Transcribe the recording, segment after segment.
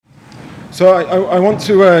So I want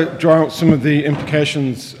to draw out some of the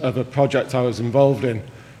implications of a project I was involved in,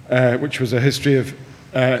 which was a history of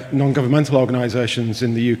non-governmental organisations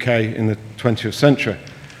in the UK in the 20th century.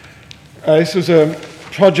 This was a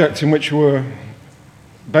project in which we were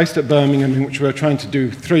based at Birmingham, in which we were trying to do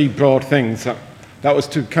three broad things. That was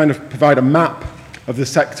to kind of provide a map of the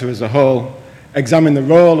sector as a whole, examine the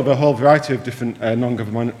role of a whole variety of different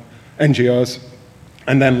non-government NGOs,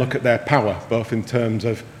 and then look at their power, both in terms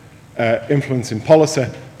of influence in policy,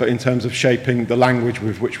 but in terms of shaping the language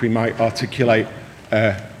with which we might articulate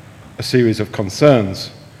a series of concerns.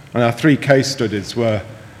 And our three case studies were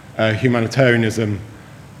humanitarianism,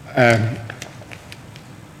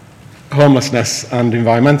 homelessness, and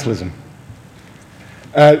environmentalism.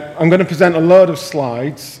 I'm going to present a load of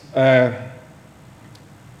slides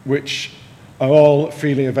which are all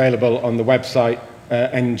freely available on the website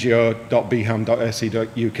ngo.bham.ac.uk.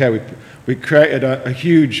 We created a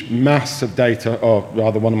huge mass of data, or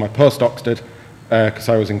rather one of my postdocs did, because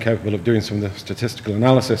I was incapable of doing some of the statistical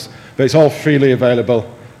analysis. But it's all freely available,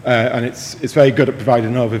 and it's very good at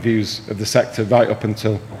providing overviews of the sector right up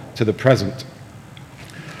until to the present.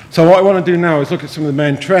 So what I want to do now is look at some of the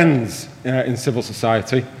main trends in civil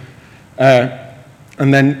society,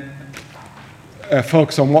 and then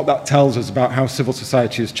focus on what that tells us about how civil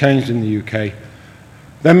society has changed in the UK.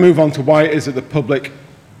 Then move on to why it is that the public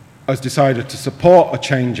has decided to support a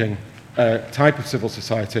changing type of civil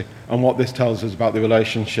society, and what this tells us about the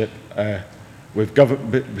relationship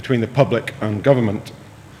between the public and government.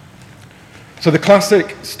 So the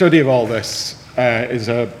classic study of all this is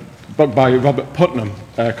a book by Robert Putnam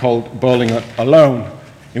called Bowling Alone,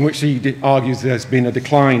 in which he argues there's been a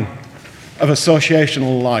decline of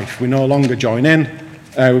associational life. We no longer join in,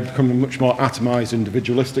 we've become a much more atomised,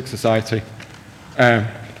 individualistic society,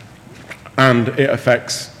 and it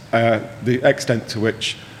affects the extent to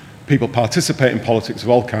which people participate in politics of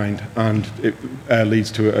all kind, and it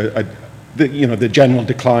leads to the general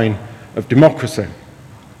decline of democracy.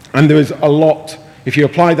 And there is a lot, if you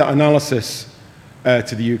apply that analysis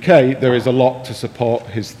to the UK, there is a lot to support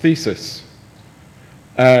his thesis.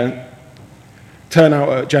 Turnout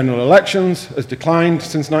at general elections has declined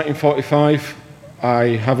since 1945.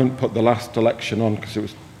 I haven't put the last election on because it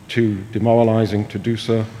was too demoralising to do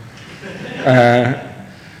so.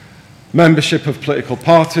 Membership of political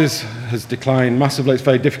parties has declined massively. It's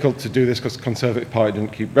very difficult to do this because the Conservative Party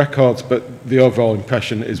didn't keep records, but the overall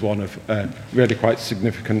impression is one of really quite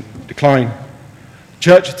significant decline.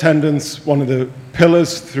 Church attendance, one of the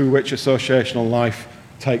pillars through which associational life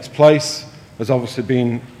takes place, has obviously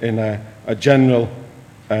been in a general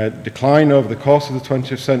decline over the course of the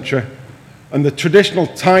 20th century. And the traditional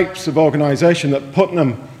types of organisation that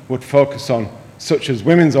Putnam would focus on, such as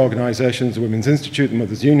women's organisations, the Women's Institute, the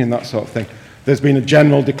Mothers' Union, that sort of thing, there's been a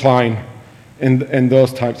general decline in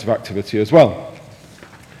those types of activity as well.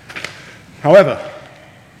 However,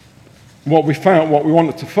 what we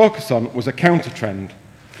wanted to focus on was a counter-trend,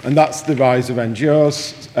 and that's the rise of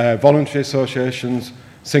NGOs, voluntary associations,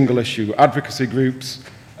 single-issue advocacy groups,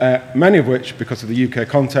 many of which, because of the UK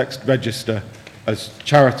context, register as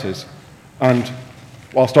charities. And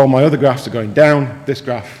whilst all my other graphs are going down, this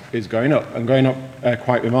graph is going up, and going up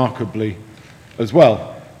quite remarkably as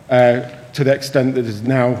well, to the extent that there's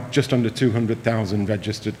now just under 200,000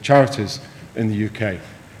 registered charities in the UK.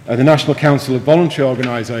 The National Council of Voluntary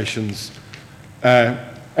Organisations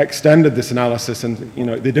extended this analysis, and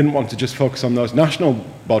they didn't want to just focus on those national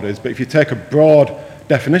bodies, but if you take a broad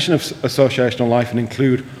definition of associational life and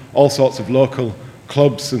include all sorts of local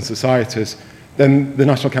clubs and societies, then the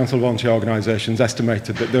National Council of Voluntary Organisations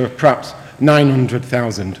estimated that there are perhaps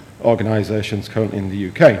 900,000 organisations currently in the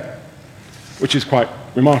UK, which is quite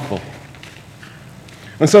remarkable.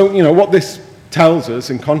 And so, what this tells us,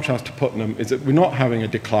 in contrast to Putnam, is that we're not having a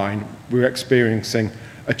decline, we're experiencing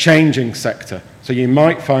a changing sector. So you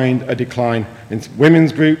might find a decline in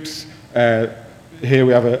women's groups. Here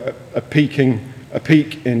we have a peak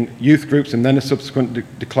in youth groups and then a subsequent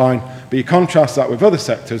decline. But you contrast that with other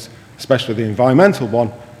sectors, especially the environmental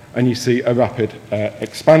one, and you see a rapid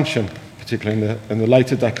expansion, particularly in the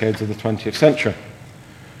later decades of the 20th century.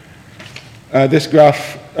 This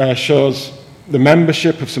graph shows the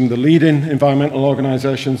membership of some of the leading environmental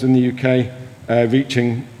organisations in the UK,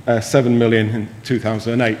 reaching 7 million in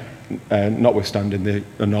 2008, notwithstanding the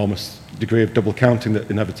enormous degree of double counting that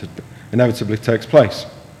inevitably takes place.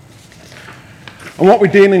 And what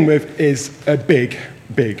we're dealing with is a big,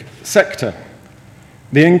 big sector.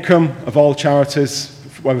 The income of all charities,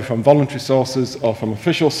 whether from voluntary sources or from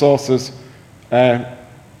official sources,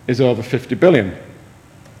 is over 50 billion.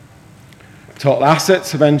 Total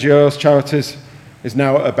assets of NGOs, charities, is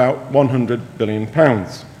now at about £100 billion.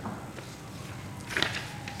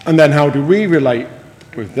 And then how do we relate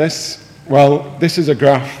with this? Well, this is a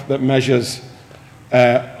graph that measures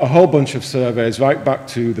a whole bunch of surveys right back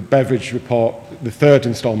to the Beveridge Report, the third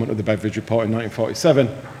instalment of the Beveridge Report in 1947,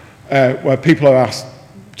 where people are asked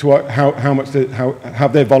how much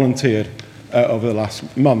have they volunteered over the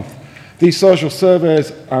last month. These social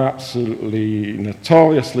surveys are absolutely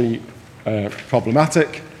notoriously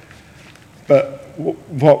problematic, but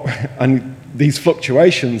and these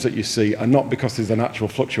fluctuations that you see are not because there's an actual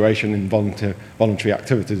fluctuation in voluntary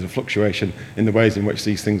activities, there's a fluctuation in the ways in which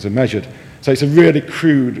these things are measured. So it's a really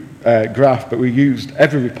crude graph, but we used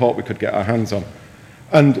every report we could get our hands on.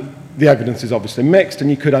 And the evidence is obviously mixed,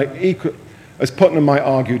 and you could, as Putnam might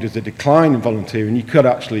argue, there's a decline in volunteering. You could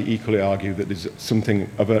actually equally argue that there's something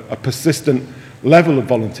of a persistent level of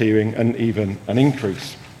volunteering and even an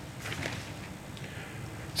increase.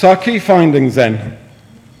 So our key findings then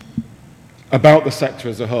about the sector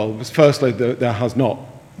as a whole was firstly that there has not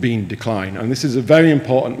been decline. And this is a very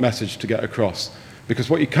important message to get across, because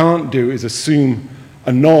what you can't do is assume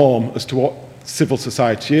a norm as to what civil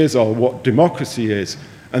society is or what democracy is,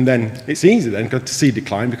 and then it's easy then to see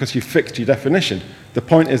decline because you've fixed your definition. The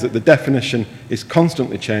point is that the definition is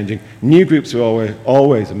constantly changing. New groups are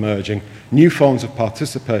always emerging. New forms of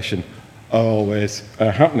participation are always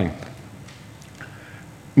happening,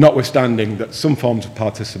 notwithstanding that some forms of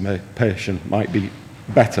participation might be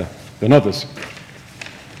better than others.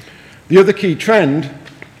 The other key trend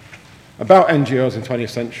about NGOs in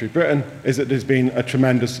 20th century Britain is that there's been a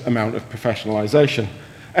tremendous amount of professionalisation.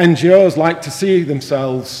 NGOs like to see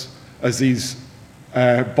themselves as these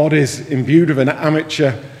bodies imbued with an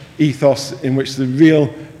amateur ethos in which the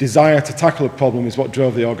real desire to tackle a problem is what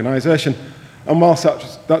drove the organisation. And whilst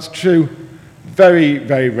that's true, very,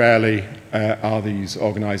 very rarely are these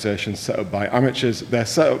organisations set up by amateurs. They're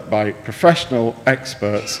set up by professional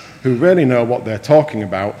experts who really know what they're talking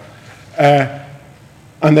about,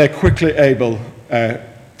 and they're quickly able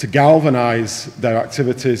to galvanise their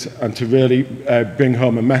activities and to really bring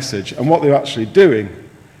home a message. And what they're actually doing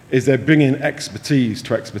is they're bringing expertise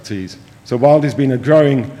to expertise. So while there's been a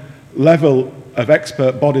growing level of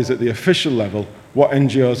expert bodies at the official level, what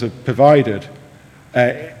NGOs have provided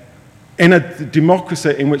in a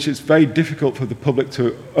democracy in which it's very difficult for the public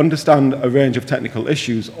to understand a range of technical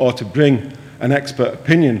issues or to bring an expert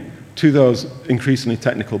opinion to those increasingly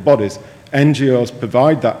technical bodies, NGOs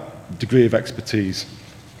provide that degree of expertise,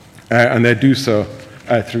 and they do so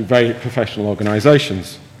through very professional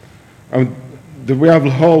organisations. We have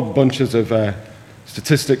whole bunches of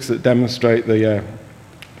statistics that demonstrate the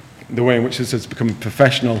way in which this has become a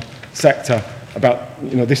professional sector.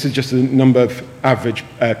 This is just the number of average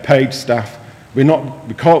paid staff. We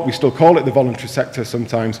still call it the voluntary sector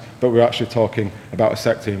sometimes, but we're actually talking about a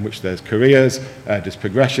sector in which there's careers, there's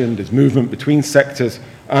progression, there's movement between sectors,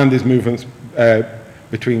 and there's movements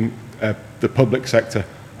between the public sector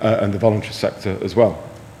and the voluntary sector as well,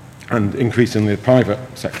 and increasingly the private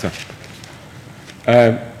sector.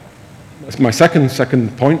 That's my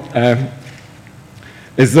second point,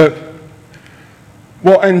 is that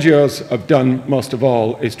what NGOs have done most of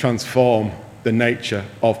all is transform the nature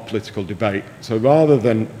of political debate. So rather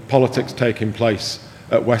than politics taking place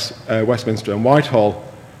at Westminster and Whitehall,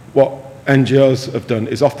 what NGOs have done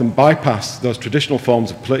is often bypass those traditional forms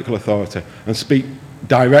of political authority and speak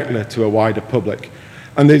directly to a wider public.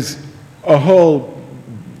 And there's a whole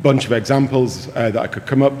bunch of examples that I could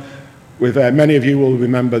come up with. Many of you will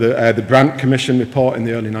remember the Brandt Commission report in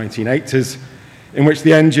the early 1980s, in which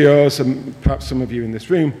the NGOs, and perhaps some of you in this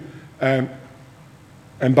room,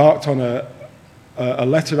 embarked on a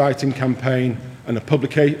letter-writing campaign and a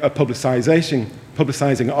publicising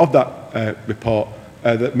of that report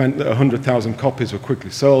that meant that 100,000 copies were quickly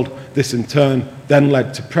sold. This, in turn, then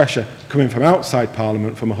led to pressure coming from outside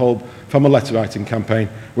Parliament from a letter-writing campaign,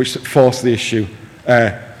 which forced the issue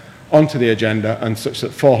onto the agenda, and such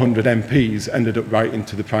that 400 MPs ended up writing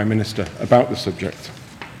to the Prime Minister about the subject.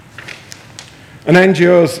 And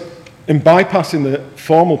NGOs, in bypassing the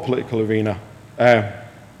formal political arena,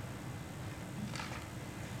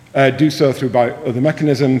 do so through other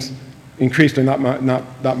mechanisms. Increasingly,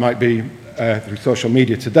 that might be through social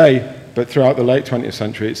media today, but throughout the late 20th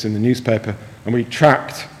century, it's in the newspaper. And we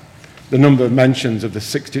tracked the number of mentions of the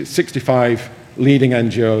 65 leading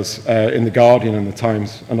NGOs in The Guardian and The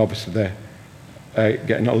Times, and obviously they're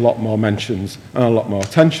getting a lot more mentions and a lot more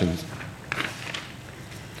attentions.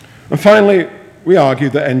 And finally, we argue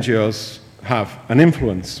that NGOs have an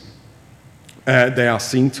influence. They are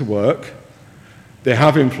seen to work. They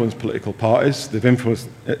have influenced political parties. They've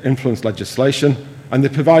influenced legislation. And they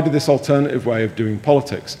provided this alternative way of doing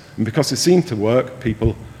politics. And because it seemed to work,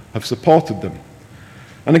 people have supported them.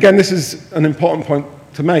 And again, this is an important point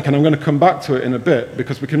to make, and I'm going to come back to it in a bit,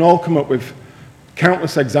 because we can all come up with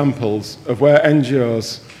countless examples of where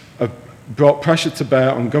NGOs have brought pressure to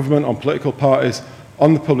bear on government, on political parties,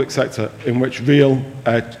 on the public sector, in which real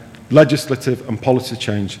legislative and policy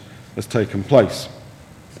change has taken place.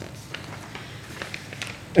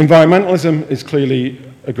 Environmentalism is clearly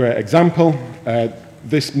a great example.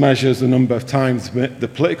 This measures the number of times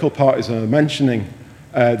the political parties are mentioning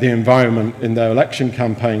the environment in their election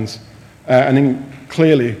campaigns.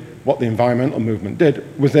 Clearly, what the environmental movement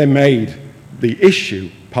did was they made the issue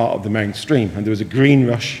part of the mainstream. And there was a green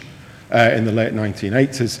rush in the late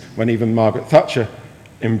 1980s when even Margaret Thatcher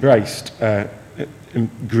embraced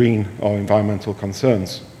green or environmental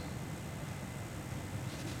concerns.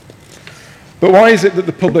 But why is it that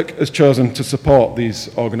the public has chosen to support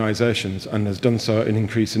these organisations and has done so in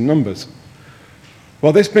increasing numbers?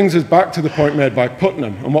 Well, this brings us back to the point made by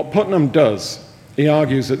Putnam. And what Putnam does, he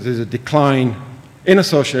argues that there's a decline in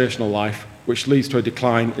associational life, which leads to a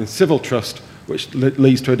decline in civil trust, which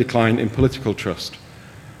leads to a decline in political trust.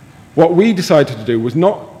 What we decided to do was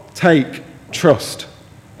not take trust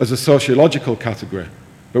as a sociological category,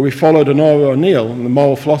 but we followed Honora O'Neill, the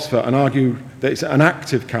moral philosopher, and argued that it's an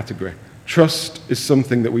active category. Trust is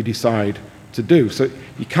something that we decide to do. So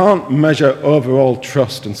you can't measure overall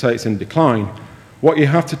trust and say it's in decline. What you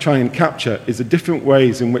have to try and capture is the different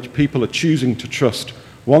ways in which people are choosing to trust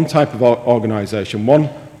one type of organisation, one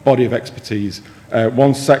body of expertise,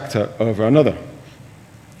 one sector over another.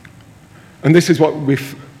 And this is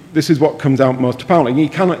what comes out most apparently. You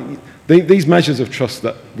cannot, these measures of trust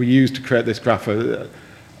that we use to create this graph are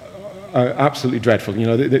absolutely dreadful. You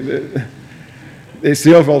know, it's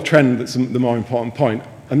the overall trend that's the more important point.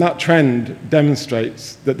 And that trend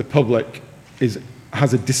demonstrates that the public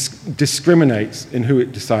discriminates in who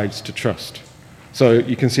it decides to trust. So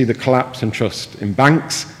you can see the collapse in trust in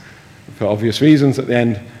banks, for obvious reasons at the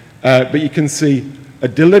end, but you can see a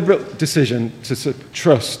deliberate decision to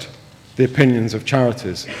trust the opinions of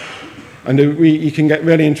charities. And you can get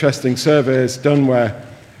really interesting surveys done where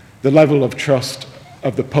the level of trust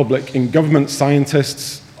of the public in government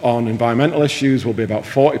scientists on environmental issues will be about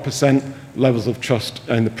 40%. Levels of trust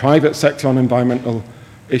in the private sector on environmental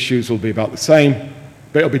issues will be about the same.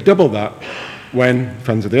 But it'll be double that when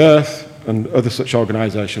Friends of the Earth and other such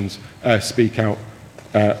organisations speak out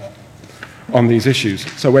on these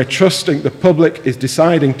issues. So we're trusting, the public is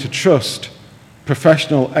deciding to trust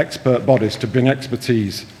professional expert bodies to bring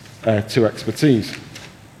expertise to expertise.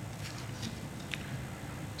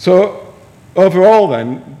 So overall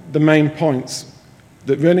then, the main points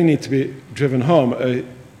that really need to be driven home are,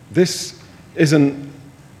 this isn't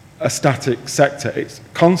a static sector. It's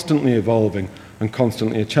constantly evolving and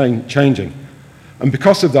constantly changing. And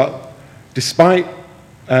because of that, despite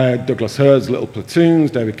Douglas Hurd's Little Platoons,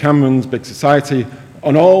 David Cameron's Big Society,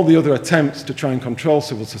 and all the other attempts to try and control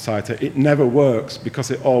civil society, it never works because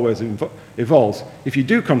it always evolves. If you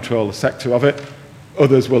do control a sector of it,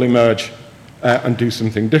 others will emerge and do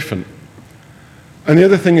something different. And the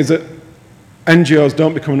other thing is that NGOs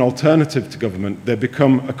don't become an alternative to government, they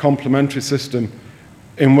become a complementary system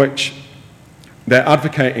in which they're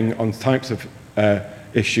advocating on types of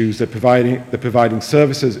issues, they're providing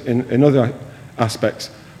services in other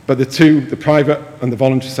aspects, but the private and the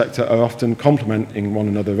voluntary sector are often complementing one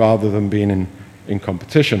another rather than being in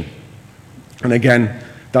competition. And again,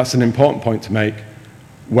 that's an important point to make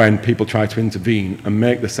when people try to intervene and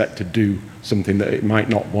make the sector do something that it might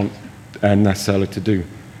not want necessarily to do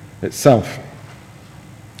itself.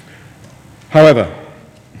 However,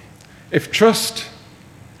 if trust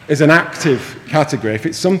is an active category, if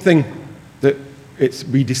it's something that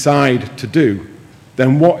we decide to do,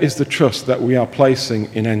 then what is the trust that we are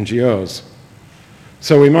placing in NGOs?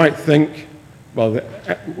 So we might think, well,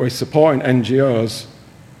 we're supporting NGOs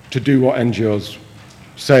to do what NGOs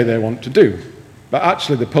say they want to do. But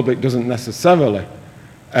actually the public doesn't necessarily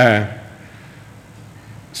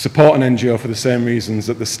support an NGO for the same reasons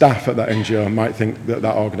that the staff at that NGO might think that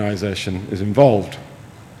that organisation is involved.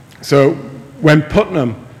 So when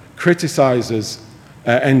Putnam criticises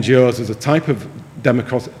NGOs as a type of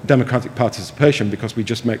democratic participation because we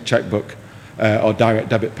just make checkbook or direct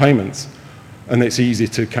debit payments and it's easy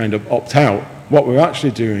to kind of opt out, what we're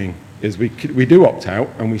actually doing is we do opt out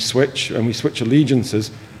and we switch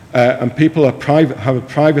allegiances and people have a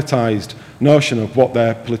privatised notion of what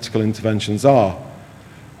their political interventions are.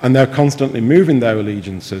 And they're constantly moving their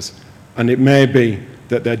allegiances, and it may be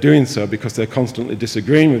that they're doing so because they're constantly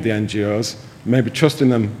disagreeing with the NGOs, maybe trusting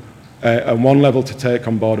them on one level to take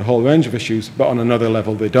on board a whole range of issues, but on another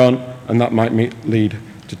level they don't, and that might lead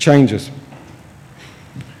to changes.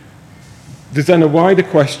 There's then a wider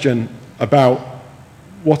question about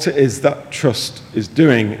what it is that trust is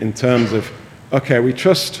doing in terms of, okay, we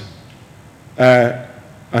trust an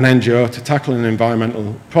NGO to tackle an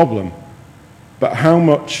environmental problem, but how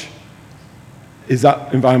much is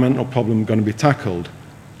that environmental problem going to be tackled?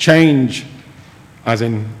 Change, as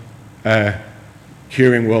in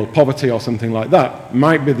curing world poverty or something like that,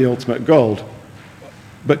 might be the ultimate goal,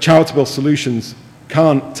 but charitable solutions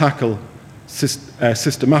can't tackle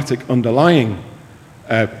systematic underlying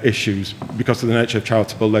issues because of the nature of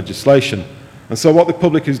charitable legislation. And so what the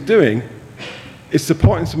public is doing is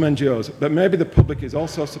supporting some NGOs, but maybe the public is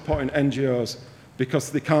also supporting NGOs because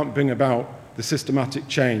they can't bring about the systematic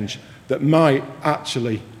change that might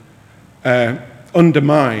actually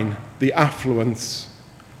undermine the affluence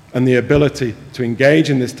and the ability to engage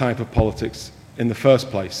in this type of politics in the first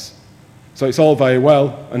place. So it's all very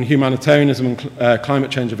well, and humanitarianism and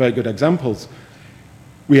climate change are very good examples.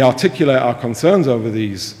 We articulate our concerns over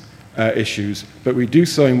these issues, but we do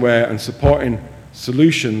so in way and supporting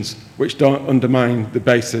solutions which don't undermine the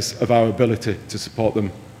basis of our ability to support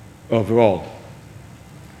them overall.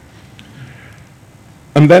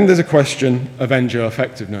 And then there's a question of NGO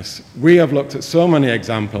effectiveness. We have looked at so many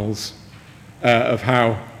examples of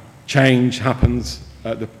how change happens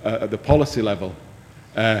at the policy level.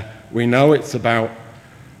 We know it's about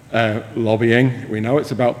lobbying, we know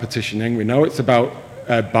it's about petitioning, we know it's about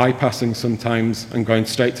bypassing sometimes and going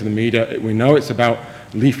straight to the media, we know it's about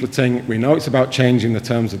leafleting, we know it's about changing the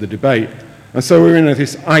terms of the debate. And so we're in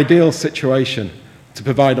this ideal situation to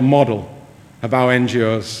provide a model of how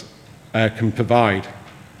NGOs can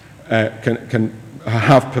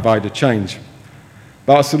have provided change.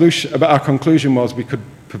 But our conclusion was we could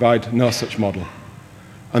provide no such model.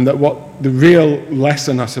 And that what the real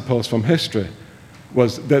lesson, I suppose, from history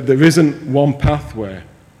was that there isn't one pathway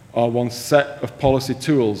or one set of policy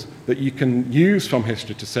tools that you can use from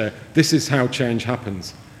history to say, this is how change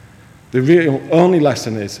happens. The real only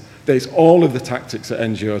lesson is that it's all of the tactics that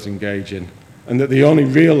NGOs engage in, and that the only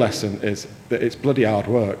real lesson is that it's bloody hard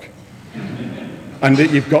work, and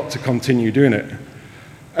that you've got to continue doing it.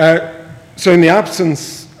 So in the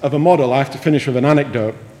absence of a model, I have to finish with an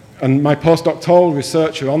anecdote. And my postdoctoral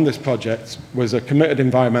researcher on this project was a committed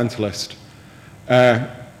environmentalist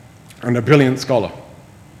and a brilliant scholar.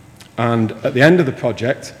 And at the end of the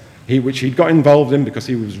project, which he'd got involved in because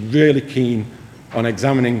he was really keen on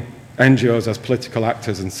examining NGOs as political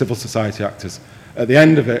actors and civil society actors, at the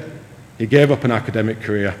end of it, he gave up an academic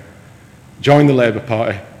career, joined the Labour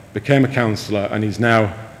Party, became a councillor, and he's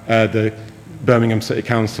now the Birmingham City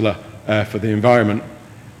Councillor for the environment.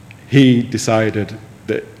 He decided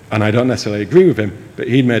that, and I don't necessarily agree with him, but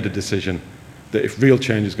he made a decision that if real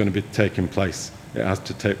change is going to be taking place, it has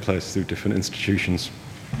to take place through different institutions.